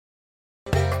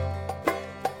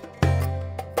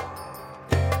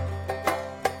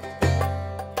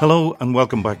Hello and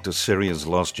welcome back to Syria's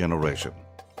Lost Generation,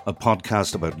 a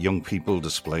podcast about young people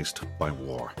displaced by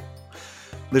war.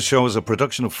 This show is a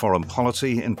production of Foreign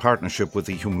Policy in partnership with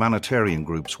the humanitarian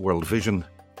groups World Vision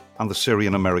and the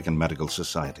Syrian American Medical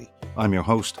Society. I'm your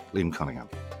host, Liam Cunningham.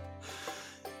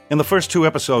 In the first two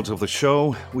episodes of the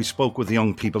show, we spoke with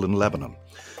young people in Lebanon,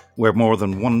 where more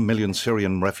than 1 million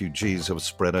Syrian refugees have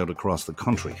spread out across the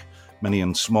country, many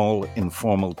in small,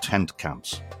 informal tent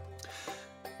camps.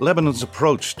 Lebanon's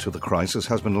approach to the crisis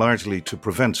has been largely to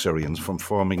prevent Syrians from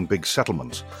forming big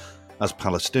settlements, as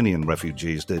Palestinian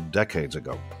refugees did decades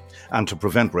ago, and to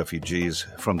prevent refugees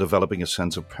from developing a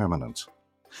sense of permanence.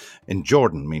 In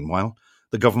Jordan, meanwhile,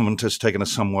 the government has taken a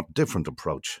somewhat different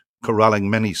approach, corralling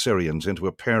many Syrians into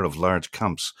a pair of large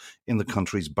camps in the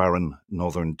country's barren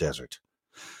northern desert.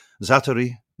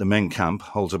 Zaatari, the main camp,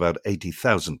 holds about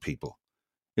 80,000 people.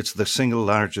 It's the single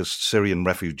largest Syrian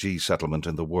refugee settlement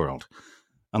in the world,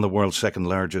 and the world's second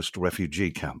largest refugee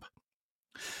camp.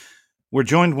 We're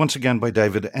joined once again by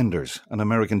David Enders, an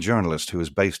American journalist who is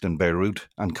based in Beirut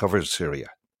and covers Syria.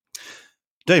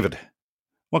 David,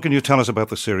 what can you tell us about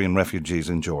the Syrian refugees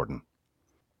in Jordan?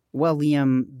 Well,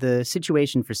 Liam, the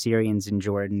situation for Syrians in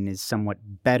Jordan is somewhat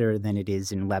better than it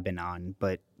is in Lebanon,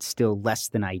 but still less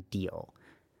than ideal.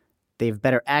 They have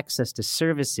better access to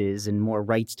services and more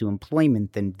rights to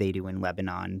employment than they do in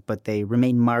Lebanon, but they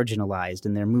remain marginalized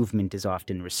and their movement is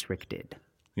often restricted.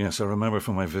 Yes, I remember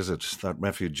from my visits that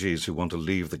refugees who want to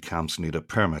leave the camps need a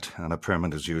permit, and a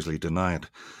permit is usually denied.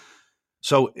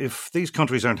 So if these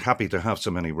countries aren't happy to have so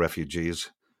many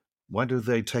refugees, why do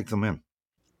they take them in?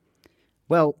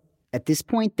 Well, at this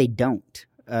point, they don't.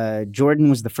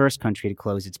 Jordan was the first country to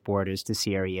close its borders to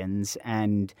Syrians,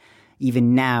 and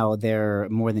even now, there are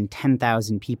more than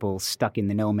 10,000 people stuck in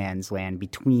the no man's land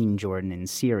between Jordan and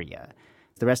Syria.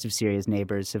 The rest of Syria's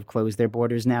neighbors have closed their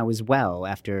borders now as well,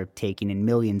 after taking in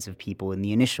millions of people in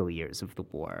the initial years of the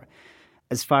war.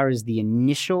 As far as the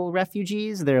initial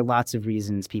refugees, there are lots of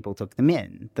reasons people took them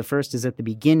in. The first is at the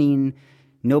beginning,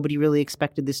 nobody really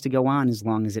expected this to go on as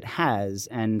long as it has,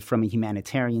 and from a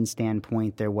humanitarian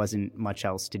standpoint, there wasn't much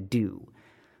else to do.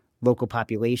 Local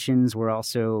populations were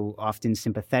also often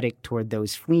sympathetic toward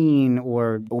those fleeing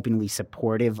or openly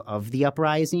supportive of the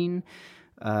uprising.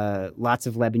 Lots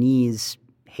of Lebanese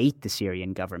hate the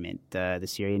Syrian government. The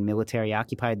Syrian military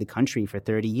occupied the country for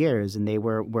 30 years, and they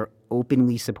were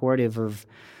openly supportive of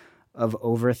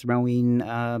overthrowing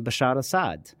Bashar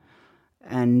al-Assad.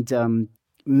 And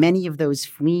many of those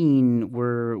fleeing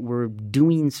were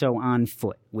doing so on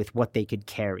foot with what they could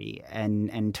carry,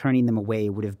 and turning them away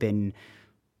would have been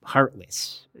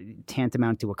heartless,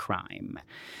 tantamount to a crime.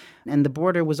 And the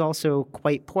border was also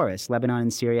quite porous. Lebanon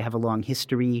and Syria have a long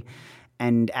history,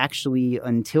 and actually,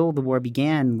 until the war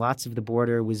began, lots of the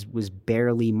border was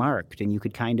barely marked, and you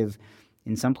could kind of,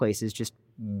 in some places, just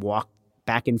walk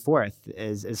back and forth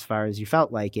as far as you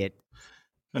felt like it.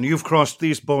 And you've crossed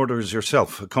these borders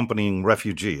yourself, accompanying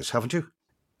refugees, haven't you?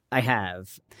 I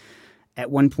have. At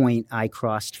one point, I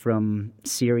crossed from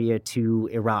Syria to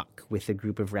Iraq with a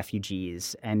group of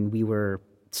refugees, and we were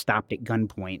stopped at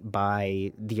gunpoint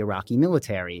by the Iraqi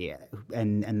military,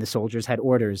 and the soldiers had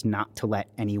orders not to let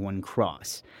anyone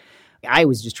cross. I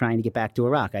was just trying to get back to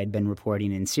Iraq. I'd been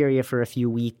reporting in Syria for a few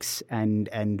weeks, and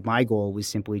my goal was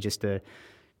simply just to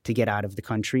get out of the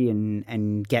country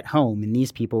and get home. And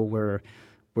these people were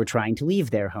trying to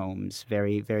leave their homes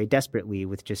very, very desperately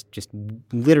with just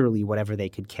literally whatever they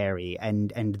could carry.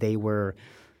 And they were,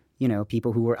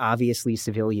 people who were obviously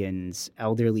civilians,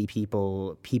 elderly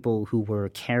people who were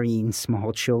carrying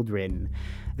small children.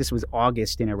 This was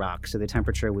August in Iraq, so the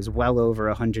temperature was well over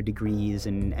 100 degrees,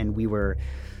 and we were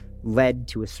led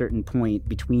to a certain point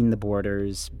between the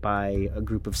borders by a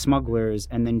group of smugglers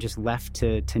and then just left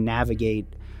to navigate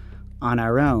on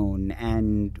our own.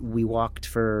 And we walked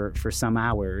for some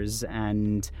hours,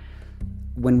 and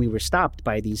when we were stopped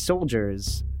by these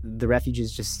soldiers, the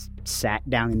refugees just sat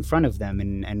down in front of them,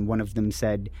 and one of them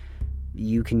said,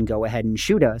 "You can go ahead and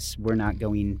shoot us. We're not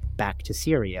going back to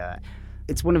Syria."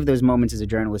 It's one of those moments as a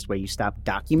journalist where you stop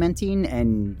documenting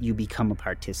and you become a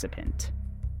participant.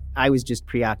 I was just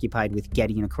preoccupied with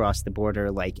getting across the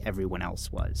border like everyone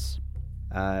else was.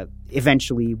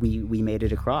 Eventually, we made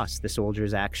it across. The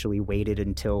soldiers actually waited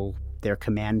until their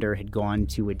commander had gone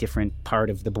to a different part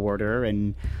of the border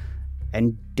and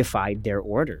defied their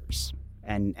orders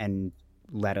and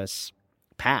let us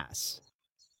pass.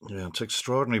 Yeah, it's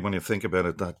extraordinary when you think about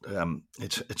it that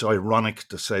it's ironic,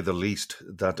 to say the least,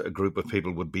 that a group of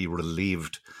people would be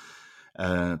relieved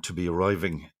to be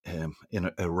arriving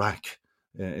in Iraq.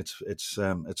 It's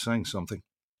saying something.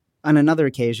 On another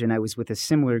occasion, I was with a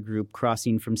similar group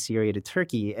crossing from Syria to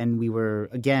Turkey, and we were,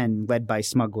 again, led by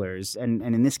smugglers. And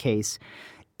in this case,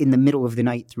 in the middle of the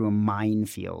night through a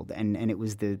minefield. And it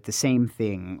was the same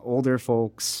thing. Older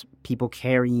folks, people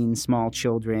carrying small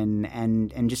children,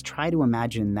 and just try to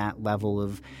imagine that level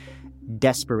of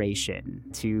desperation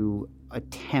to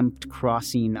attempt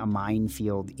crossing a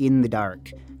minefield in the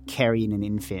dark, carrying an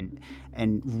infant,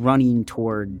 and running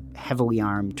toward heavily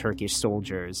armed Turkish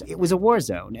soldiers. It was a war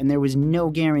zone, and there was no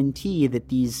guarantee that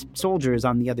these soldiers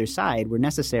on the other side were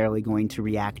necessarily going to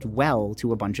react well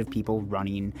to a bunch of people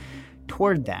running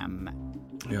toward them.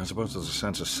 Yeah, I suppose there's a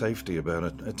sense of safety about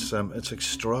it. It's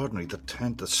extraordinary,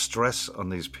 the stress on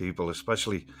these people,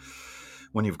 especially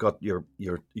when you've got your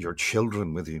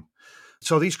children with you.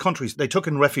 So these countries, they took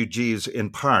in refugees in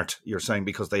part, you're saying,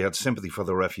 because they had sympathy for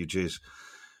the refugees.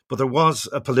 But there was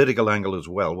a political angle as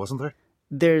well, wasn't there?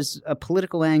 There's a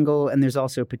political angle, and there's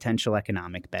also potential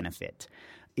economic benefit.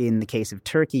 In the case of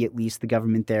Turkey, at least, the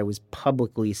government there was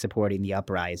publicly supporting the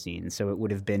uprising, so it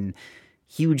would have been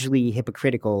hugely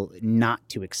hypocritical not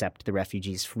to accept the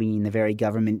refugees fleeing the very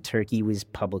government Turkey was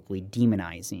publicly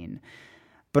demonizing.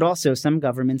 But also, some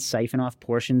governments siphon off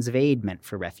portions of aid meant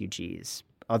for refugees.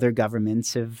 Other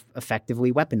governments have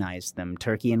effectively weaponized them.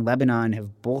 Turkey and Lebanon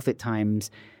have both at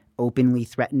times openly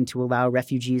threatened to allow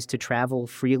refugees to travel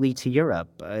freely to Europe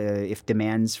if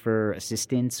demands for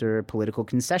assistance or political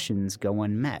concessions go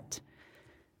unmet.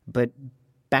 But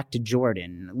back to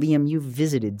Jordan. Liam, you've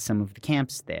visited some of the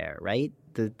camps there, right?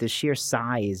 The sheer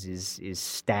size is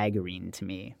staggering to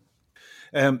me.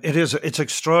 It is. It's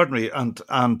extraordinary, and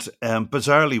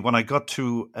bizarrely, when I got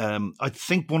to, I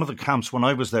think one of the camps when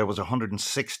I was there was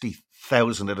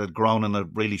 160,000. It had grown in a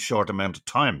really short amount of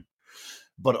time.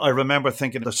 But I remember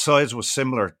thinking the size was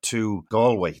similar to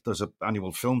Galway. There's an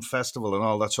annual film festival and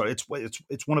all that sort.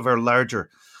 It's one of our larger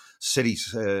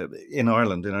cities in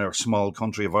Ireland, in our small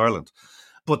country of Ireland.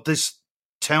 But this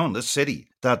town, this city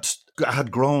that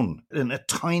had grown in a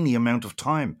tiny amount of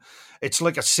time. It's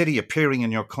like a city appearing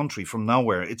in your country from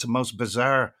nowhere. It's a most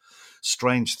bizarre,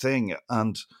 strange thing.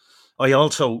 And I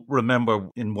also remember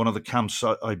in one of the camps,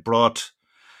 I brought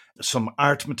some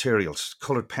art materials,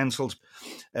 coloured pencils,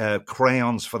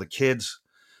 crayons for the kids.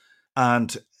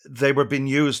 And they were being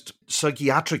used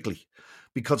psychiatrically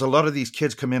because a lot of these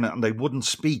kids come in and they wouldn't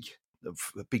speak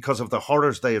because of the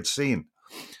horrors they had seen.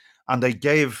 And they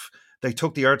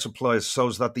took the art supplies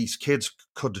so that these kids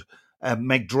could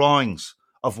make drawings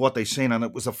of what they've seen. And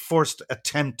it was a first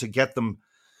attempt to get them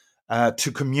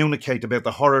to communicate about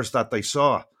the horrors that they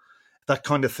saw. That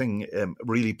kind of thing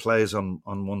really plays on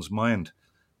one's mind.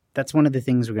 That's one of the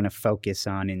things we're going to focus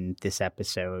on in this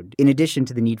episode. In addition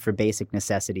to the need for basic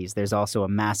necessities, there's also a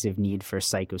massive need for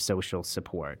psychosocial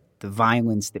support. The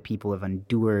violence that people have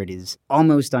endured is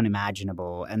almost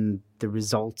unimaginable, and the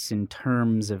results in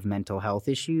terms of mental health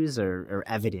issues are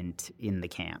evident in the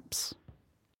camps.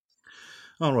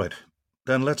 All right.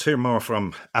 Then let's hear more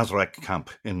from Azraq camp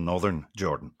in northern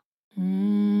Jordan.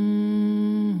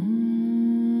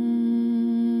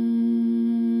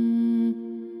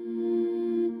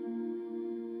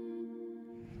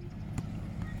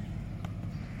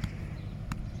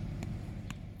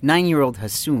 9-year-old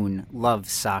Hassoun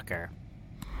loves soccer.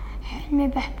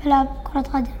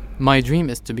 My dream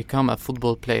is to become a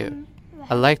football player.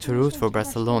 I like to root for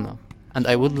Barcelona, and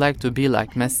I would like to be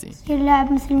like Messi.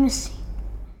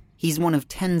 He's one of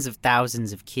tens of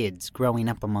thousands of kids growing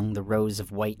up among the rows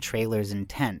of white trailers and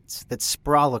tents that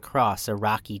sprawl across a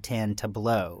rocky tan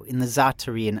tableau in the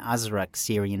Zatari and Azraq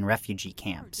Syrian refugee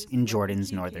camps in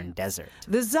Jordan's northern desert.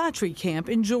 The Zatari camp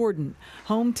in Jordan,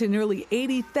 home to nearly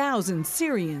 80,000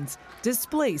 Syrians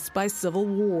displaced by civil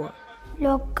war.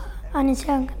 I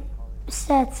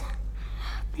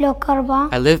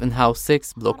live in House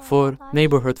 6, Block 4,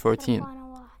 Neighborhood 14.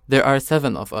 There are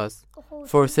 7 of us.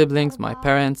 4 siblings, my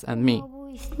parents, and me.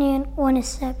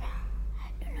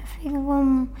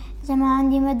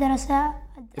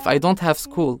 If I don't have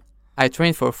school, I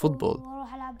train for football,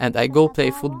 and I go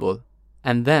play football.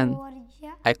 And then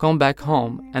I come back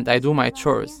home and I do my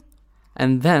chores.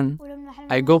 And then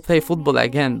I go play football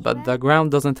again, but the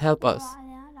ground doesn't help us.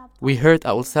 We hurt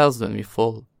ourselves when we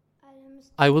fall.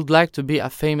 I would like to be a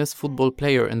famous football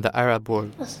player in the Arab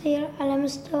world.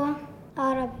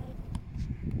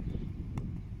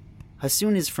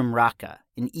 Hassoun is from Raqqa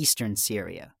in eastern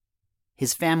Syria.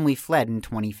 His family fled in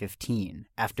 2015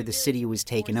 after the city was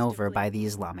taken over by the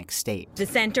Islamic State. The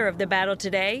center of the battle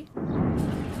today,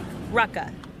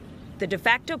 Raqqa, the de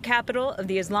facto capital of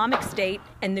the Islamic State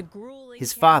and the grueling...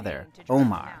 His father,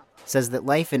 Omar, says that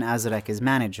life in Azraq is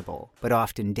manageable, but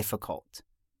often difficult.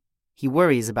 He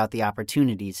worries about the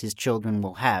opportunities his children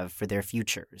will have for their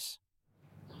futures.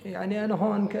 I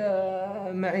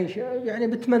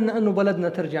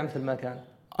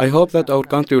hope that our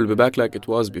country will be back like it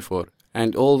was before,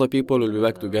 and all the people will be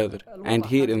back together. And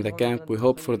here in the camp, we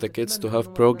hope for the kids to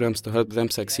have programs to help them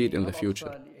succeed in the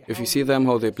future. If you see them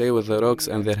how they play with the rocks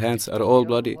and their hands are all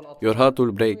bloody, your heart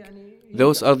will break.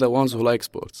 Those are the ones who like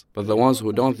sports, but the ones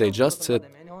who don't, they just sit.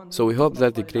 So we hope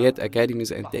that they create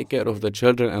academies and take care of the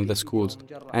children and the schools,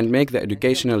 and make the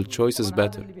educational choices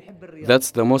better.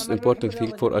 That's the most important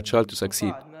thing for a child to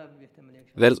succeed.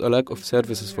 There's a lack of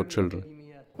services for children.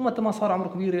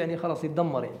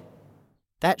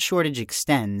 That shortage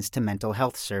extends to mental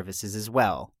health services as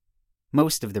well.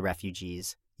 Most of the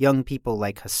refugees, young people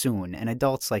like Hassoun and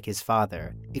adults like his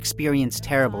father, experience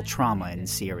terrible trauma in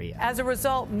Syria. As a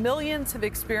result, millions have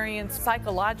experienced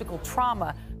psychological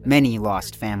trauma. Many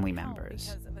lost family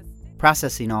members.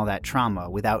 Processing all that trauma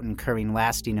without incurring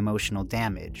lasting emotional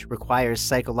damage requires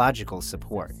psychological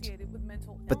support.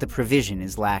 But the provision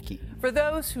is lacking. For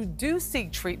those who do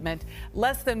seek treatment,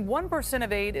 less than 1%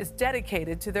 of aid is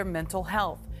dedicated to their mental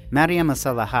health. Mariam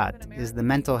Salahat is the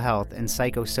Mental Health and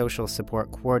Psychosocial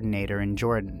Support Coordinator in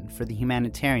Jordan for the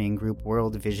humanitarian group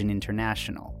World Vision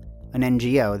International, an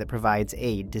NGO that provides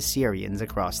aid to Syrians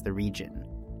across the region.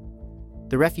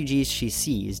 The refugees she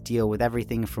sees deal with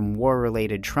everything from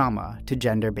war-related trauma to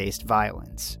gender-based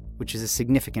violence, which is a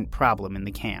significant problem in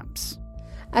the camps.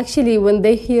 Actually, when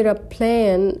they hear a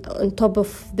plane on top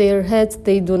of their heads,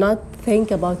 they do not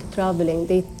think about traveling.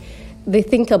 They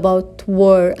think about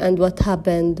war and what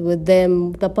happened with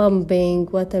them, the bombing,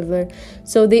 whatever.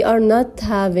 So they are not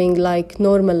having like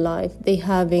normal life. They're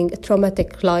having a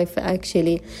traumatic life,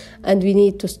 actually. And we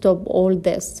need to stop all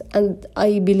this. And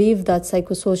I believe that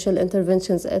psychosocial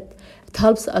interventions, it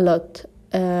helps a lot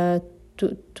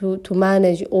to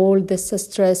manage all this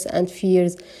stress and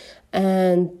fears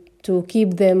and to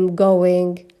keep them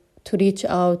going, to reach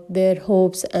out their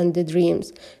hopes and the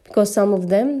dreams. Because some of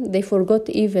them, they forgot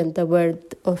even the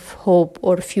word of hope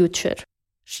or future.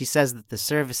 She says that the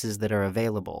services that are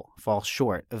available fall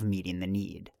short of meeting the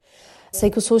need.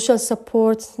 Psychosocial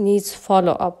support needs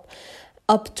follow-up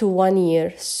up to 1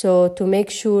 year. So to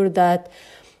make sure that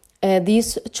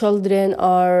these children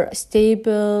are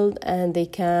stable and they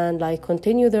can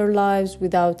continue their lives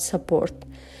without support.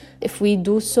 If we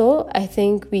do so, I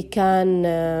think we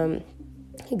can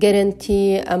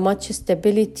guarantee a much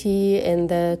stability in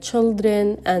the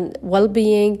children and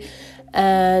well-being,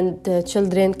 and the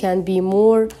children can be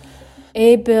more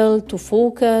able to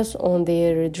focus on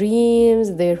their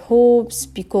dreams, their hopes,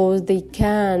 because they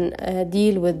can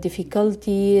deal with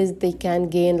difficulties, they can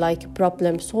gain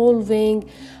problem solving.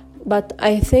 But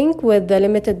I think with the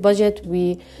limited budget,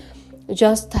 we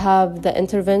just have the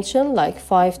intervention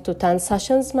 5 to 10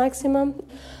 sessions maximum.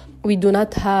 We do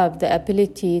not have the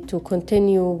ability to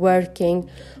continue working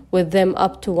with them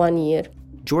up to 1 year.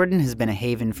 Jordan has been a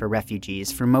haven for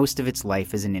refugees for most of its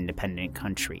life as an independent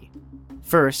country.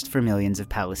 First for millions of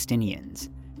Palestinians,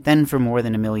 then for more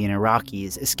than 1 million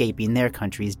Iraqis escaping their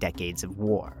country's decades of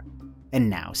war, and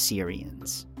now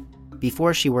Syrians.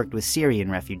 Before she worked with Syrian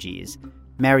refugees,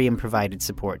 Mariam provided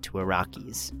support to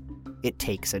Iraqis. It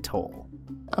takes a toll.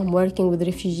 I'm working with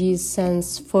refugees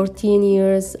since 14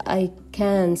 years. I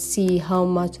can see how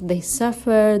much they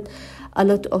suffered, a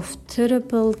lot of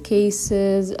terrible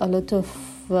cases, a lot of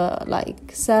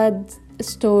sad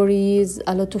stories,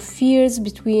 a lot of fears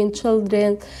between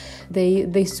children.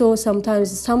 They saw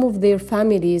sometimes some of their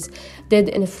families dead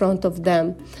in front of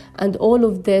them. And all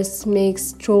of this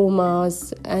makes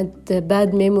traumas and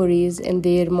bad memories in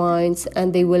their minds,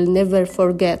 and they will never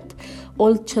forget.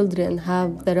 All children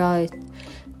have the right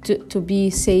to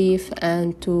be safe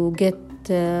and to get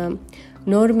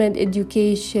normal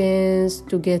educations,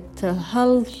 to get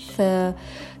health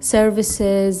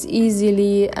services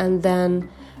easily, and then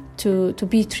to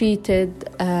be treated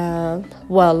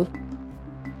well.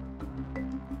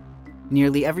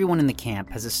 Nearly everyone in the camp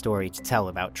has a story to tell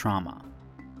about trauma.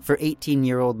 For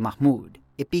 18-year-old Mahmoud,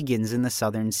 it begins in the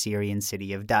southern Syrian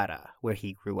city of Dara, where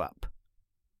he grew up.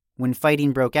 When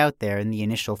fighting broke out there in the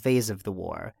initial phase of the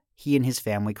war, he and his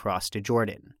family crossed to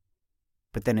Jordan,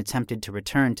 but then attempted to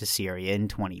return to Syria in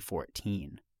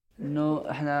 2014.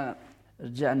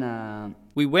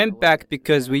 We went back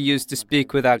because we used to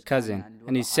speak with our cousin,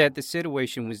 and he said the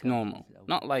situation was normal,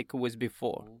 not like it was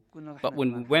before. But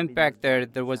when we went back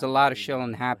there was a lot of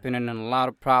shelling happening and a lot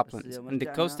of problems, and the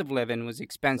cost of living was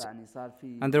expensive,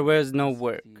 and there was no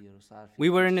work. We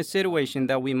were in a situation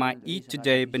that we might eat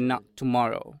today but not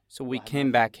tomorrow, so we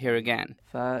came back here again.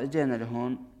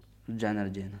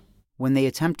 When they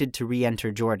attempted to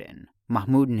re-enter Jordan,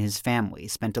 Mahmoud and his family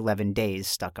spent 11 days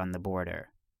stuck on the border.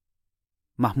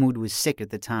 Mahmoud was sick at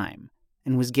the time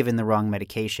and was given the wrong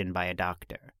medication by a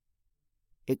doctor.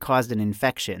 It caused an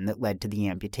infection that led to the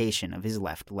amputation of his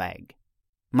left leg.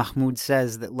 Mahmoud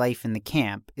says that life in the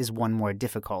camp is one more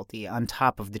difficulty on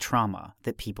top of the trauma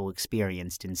that people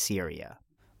experienced in Syria.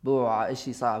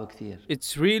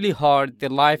 It's really hard, the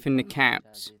life in the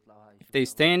camps. If they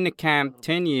stay in the camp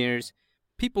 10 years,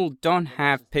 people don't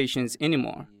have patience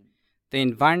anymore. The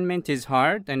environment is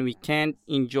hard and we can't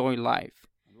enjoy life.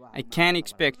 I can't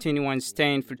expect anyone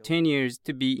staying for 10 years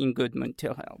to be in good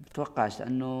mental health.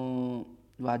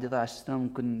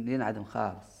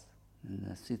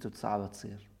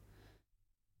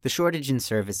 The shortage in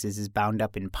services is bound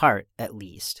up in part, at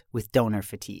least, with donor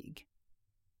fatigue.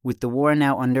 With the war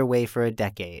now underway for a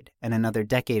decade and another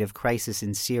decade of crisis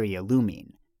in Syria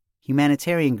looming,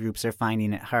 humanitarian groups are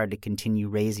finding it hard to continue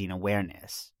raising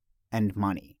awareness and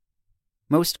money.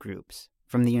 Most groups,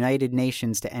 from the United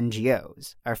Nations to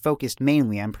NGOs, are focused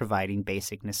mainly on providing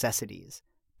basic necessities.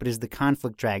 But as the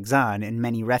conflict drags on and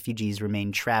many refugees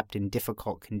remain trapped in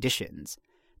difficult conditions,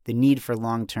 the need for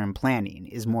long-term planning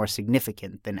is more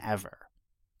significant than ever.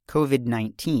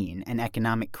 COVID-19 and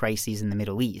economic crises in the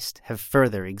Middle East have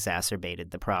further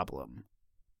exacerbated the problem.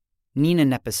 Nina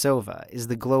Nepesova is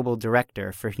the Global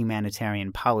Director for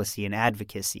Humanitarian Policy and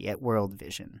Advocacy at World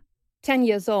Vision. 10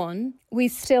 years on, we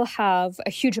still have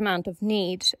a huge amount of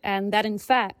need, and that in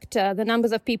fact, the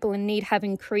numbers of people in need have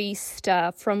increased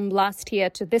from last year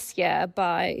to this year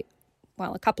by,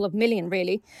 a couple of million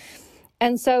really.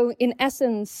 And so in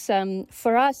essence,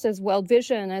 for us as World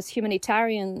Vision, as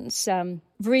humanitarians,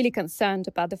 really concerned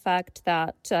about the fact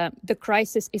that the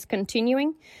crisis is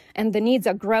continuing and the needs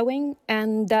are growing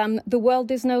and the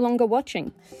world is no longer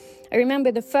watching. I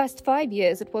remember the first 5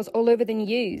 years, it was all over the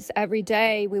news. Every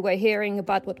day we were hearing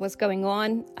about what was going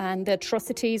on and the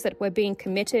atrocities that were being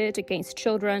committed against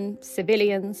children,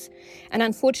 civilians. And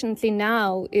unfortunately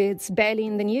now it's barely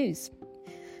in the news.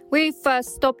 We've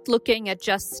stopped looking at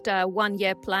just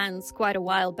one-year plans quite a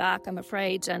while back, I'm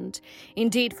afraid. And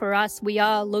indeed, for us, we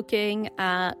are looking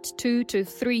at 2 to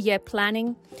 3 year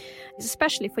planning,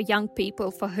 especially for young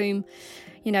people for whom,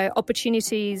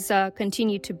 opportunities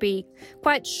continue to be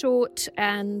quite short.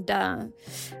 And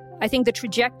I think the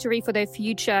trajectory for their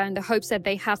future and the hopes that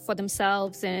they have for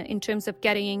themselves in terms of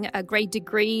getting a great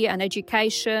degree and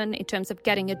education, in terms of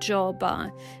getting a job,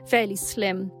 are fairly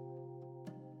slim.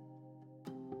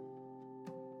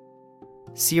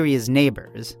 Syria's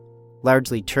neighbors,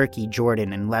 largely Turkey,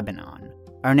 Jordan, and Lebanon,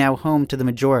 are now home to the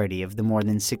majority of the more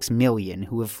than 6 million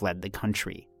who have fled the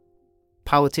country.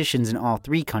 Politicians in all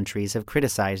 3 countries have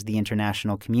criticized the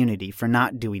international community for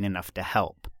not doing enough to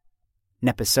help.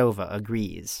 Nepesova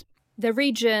agrees. The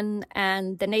region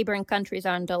and the neighboring countries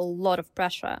are under a lot of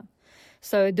pressure.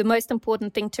 So the most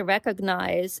important thing to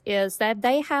recognize is that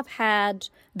they have had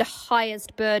the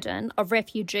highest burden of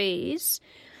refugees.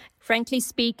 Frankly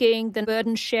speaking, the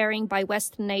burden sharing by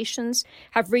Western nations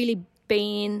have really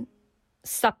been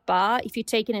subpar if you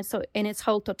take it in its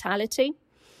whole totality.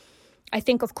 I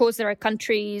think, of course, there are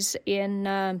countries in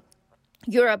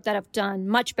Europe that have done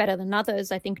much better than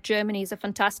others. I think Germany is a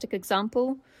fantastic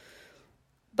example.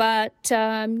 But,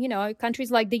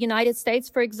 countries like the United States,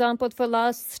 for example, for the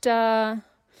last, I'd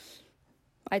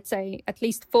say at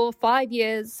least 4 or 5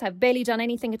 years have barely done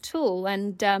anything at all.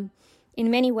 And in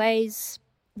many ways,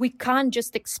 we can't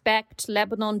just expect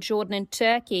Lebanon, Jordan, and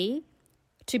Turkey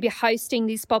to be hosting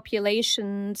these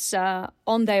populations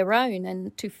on their own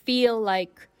and to feel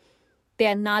like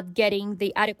they're not getting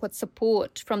the adequate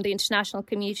support from the international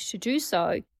community to do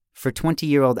so. For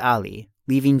 20-year-old Ali,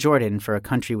 leaving Jordan for a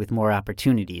country with more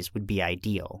opportunities would be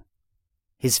ideal.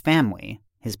 His family,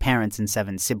 his parents and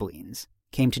 7 siblings,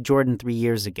 came to Jordan 3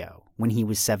 years ago when he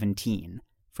was 17,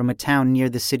 from a town near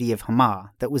the city of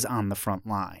Hama that was on the front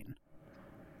line.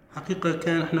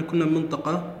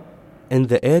 In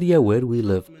the area where we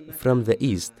live, from the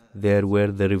east, there were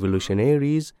the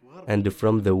revolutionaries, and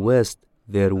from the west,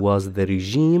 there was the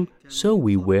regime, so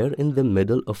we were in the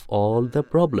middle of all the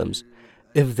problems.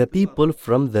 If the people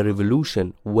from the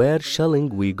revolution were shelling,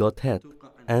 we got hit.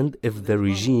 And if the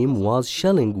regime was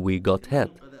shelling, we got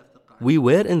hit. We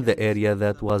were in the area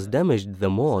that was damaged the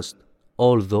most,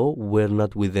 although we're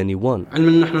not with anyone.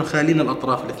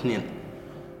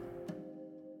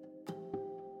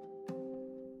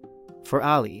 For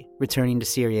Ali, returning to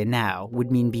Syria now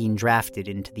would mean being drafted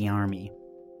into the army.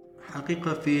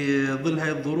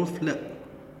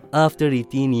 After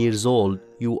 18 years old,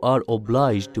 you are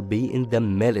obliged to be in the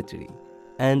military.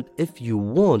 And if you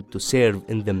want to serve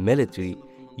in the military,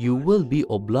 you will be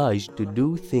obliged to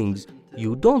do things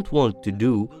you don't want to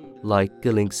do like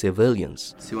killing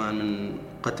civilians.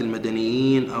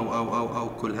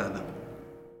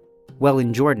 Well,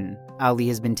 in Jordan, Ali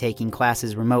has been taking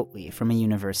classes remotely from a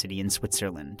university in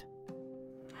Switzerland.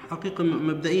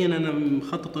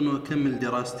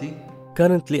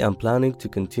 Currently, I'm planning to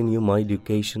continue my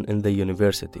education in the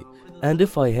university, and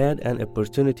if I had an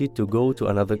opportunity to go to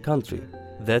another country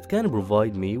that can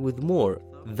provide me with more,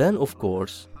 then of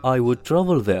course I would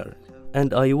travel there,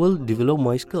 and I will develop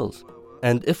my skills.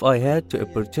 And if I had the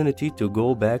opportunity to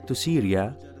go back to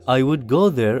Syria, I would go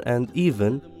there, and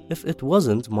even if it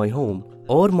wasn't my home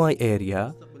or my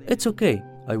area, it's okay,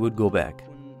 I would go back.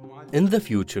 In the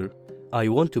future, I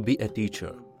want to be a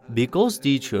teacher, because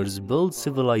teachers build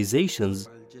civilizations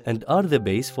and are the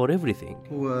base for everything.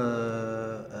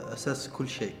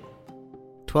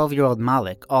 12-year-old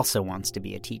Malik also wants to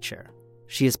be a teacher.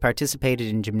 She has participated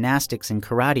in gymnastics and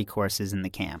karate courses in the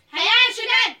camp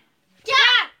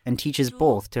and teaches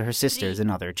both to her sisters and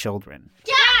other children.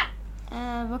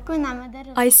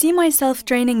 I see myself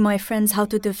training my friends how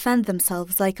to defend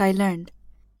themselves like I learned.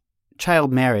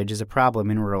 Child marriage is a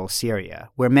problem in rural Syria,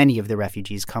 where many of the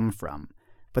refugees come from.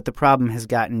 But the problem has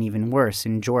gotten even worse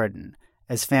in Jordan,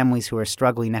 as families who are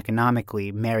struggling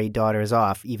economically marry daughters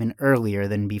off even earlier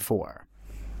than before.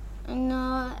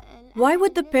 Why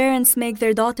would the parents make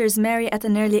their daughters marry at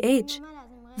an early age?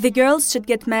 The girls should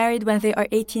get married when they are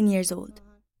 18 years old.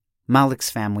 Malik's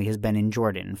family has been in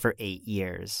Jordan for 8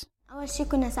 years.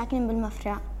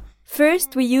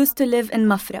 First, we used to live in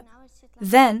Mafra.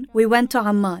 Then, we went to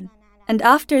Amman. And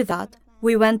after that,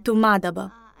 we went to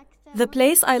Ma'daba. The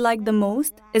place I like the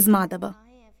most is Ma'daba,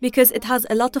 because it has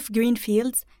a lot of green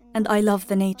fields and I love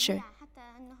the nature.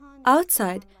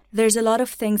 Outside, there's a lot of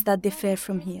things that differ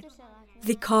from here.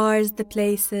 The cars, the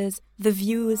places, the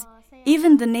views,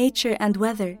 even the nature and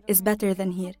weather is better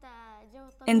than here.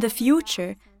 In the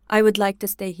future, I would like to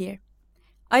stay here.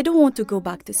 I don't want to go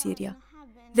back to Syria.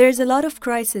 There's a lot of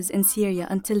crisis in Syria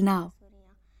until now.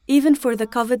 Even for the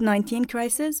COVID-19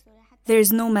 crisis, there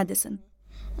is no medicine.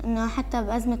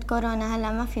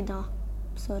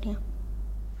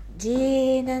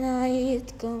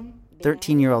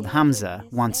 13-year-old Hamza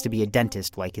wants to be a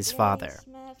dentist like his father.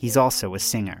 He's also a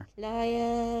singer.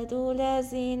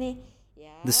 The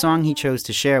song he chose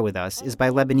to share with us is by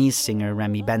Lebanese singer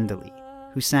Remy Bendeli,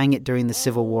 who sang it during the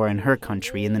civil war in her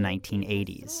country in the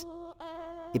 1980s.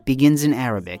 It begins in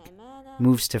Arabic,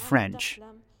 moves to French,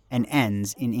 and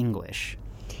ends in English.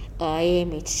 I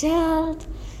am a child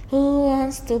who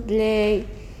wants to play.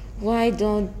 Why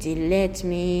don't you let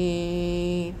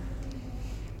me?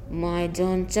 Why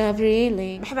don't you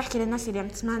really?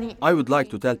 I would like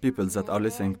to tell people that are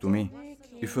listening to me,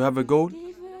 if you have a goal,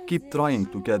 keep trying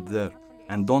to get there,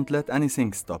 and don't let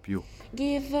anything stop you.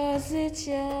 Give us a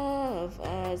chance,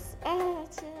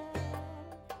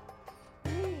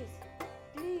 Please,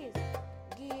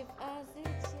 give us a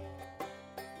chance.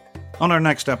 On our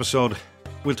next episode,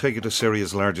 we'll take you to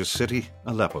Syria's largest city,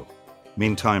 Aleppo.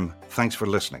 Meantime, thanks for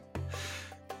listening.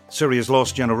 Syria's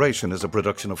Lost Generation is a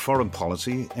production of Foreign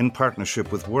Policy in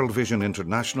partnership with World Vision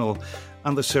International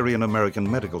and the Syrian American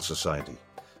Medical Society.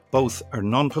 Both are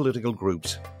non-political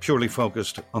groups purely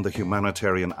focused on the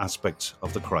humanitarian aspects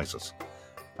of the crisis.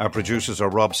 Our producers are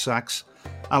Rob Sachs,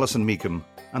 Alison Meekham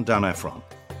and Dan Ephron.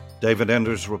 David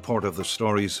Enders reported the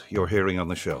stories you're hearing on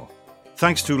the show.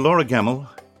 Thanks to Laura Gemmel,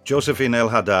 Josephine El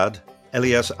Haddad,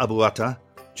 Elias Abuata,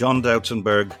 John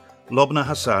Doutzenberg, Lobna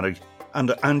Hassari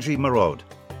and Angie Marode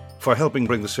for helping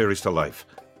bring the series to life.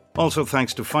 Also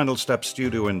thanks to Final Step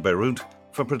Studio in Beirut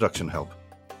for production help.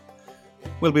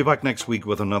 We'll be back next week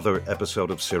with another episode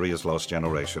of Syria's Lost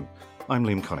Generation. I'm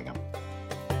Liam Cunningham.